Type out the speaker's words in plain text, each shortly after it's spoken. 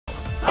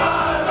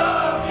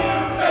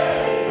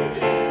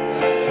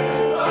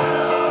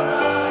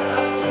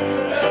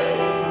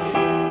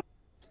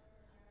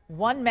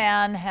One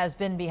man has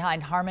been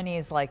behind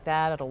harmonies like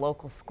that at a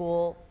local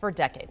school for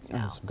decades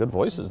now. Some good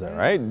voices there,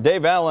 right?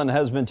 Dave Allen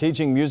has been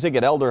teaching music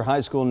at Elder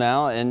High School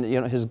now, and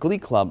his Glee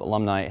Club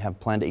alumni have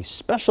planned a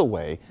special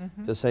way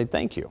to say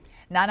thank you.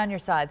 9 on your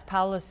sides,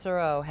 Paolo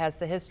Suro has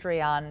the history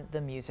on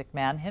the Music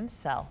Man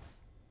himself.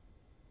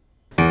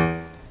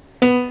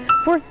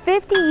 For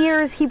 50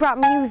 years, he brought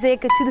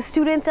music to the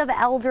students of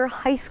Elder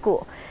High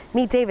School.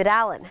 Meet David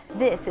Allen.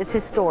 This is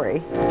his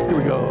story. Here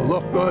we go.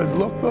 Look good,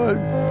 look good.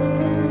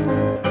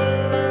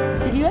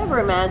 Did you ever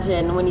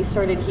imagine when you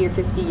started here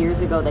 50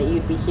 years ago that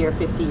you'd be here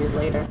 50 years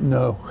later?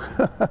 No.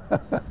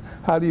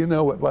 How do you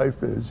know what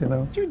life is,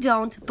 You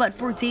don't, but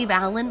for Dave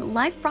Allen,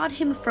 life brought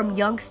him from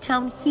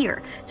Youngstown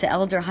here to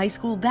Elder High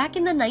School back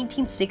in the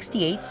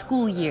 1968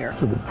 school year.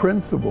 So the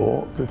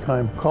principal at the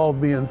time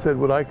called me and said,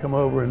 would I come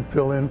over and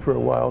fill in for a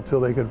while till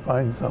they could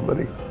find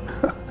somebody?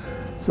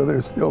 So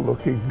they're still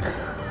looking.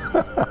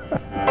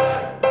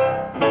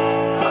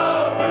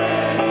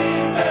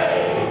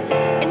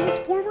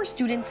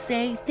 Students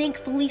say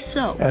thankfully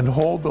so. And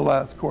hold the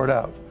last chord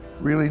out.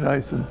 Really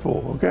nice and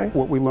full, okay?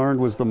 What we learned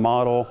was the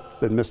model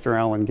that Mr.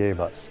 Allen gave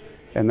us.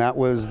 And that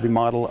was the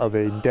model of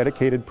a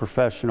dedicated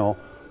professional,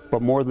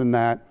 but more than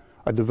that,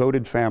 a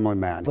devoted family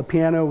man. The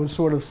piano was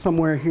sort of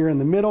somewhere here in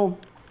the middle.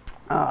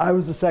 I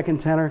was the second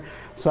tenor,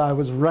 so I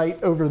was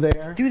right over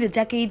there. Through the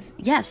decades,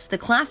 yes, the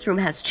classroom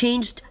has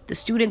changed. The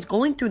students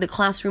going through the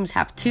classrooms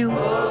have too.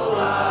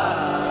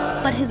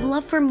 But his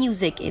love for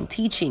music and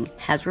teaching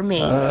has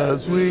remained.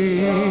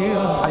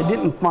 I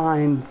didn't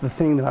find the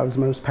thing that I was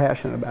most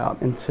passionate about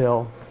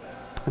until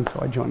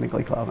I joined the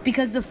Glee Club.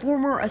 Because the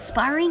former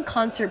aspiring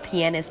concert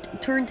pianist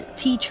turned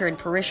teacher and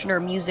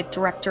parishioner music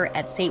director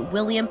at St.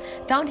 William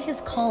found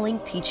his calling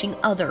teaching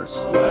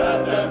others.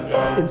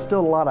 It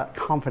instilled a lot of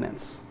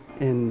confidence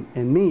in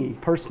me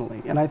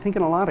personally, and I think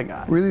in a lot of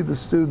guys. Really, the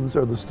students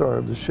are the star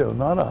of the show,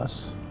 not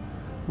us.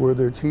 We're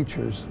their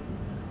teachers.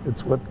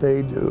 It's what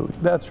they do.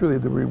 That's really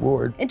the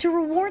reward. And to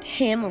reward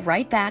him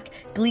right back,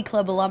 Glee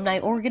Club alumni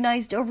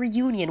organized a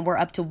reunion where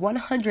up to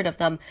 100 of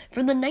them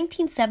from the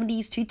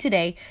 1970s to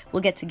today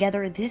will get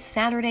together this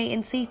Saturday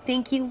and say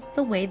thank you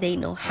the way they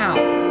know how.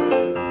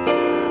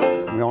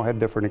 We all had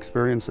different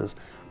experiences,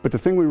 but the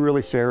thing we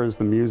really share is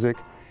the music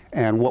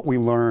and what we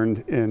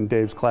learned in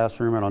Dave's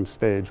classroom and on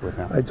stage with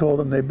him. I told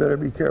them they better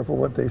be careful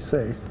what they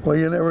say. Well,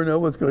 you never know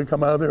what's going to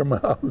come out of their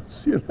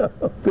mouths,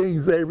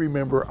 Things they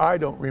remember, I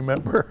don't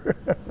remember.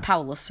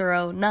 Paolo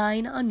Suro,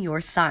 9 on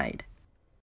your side.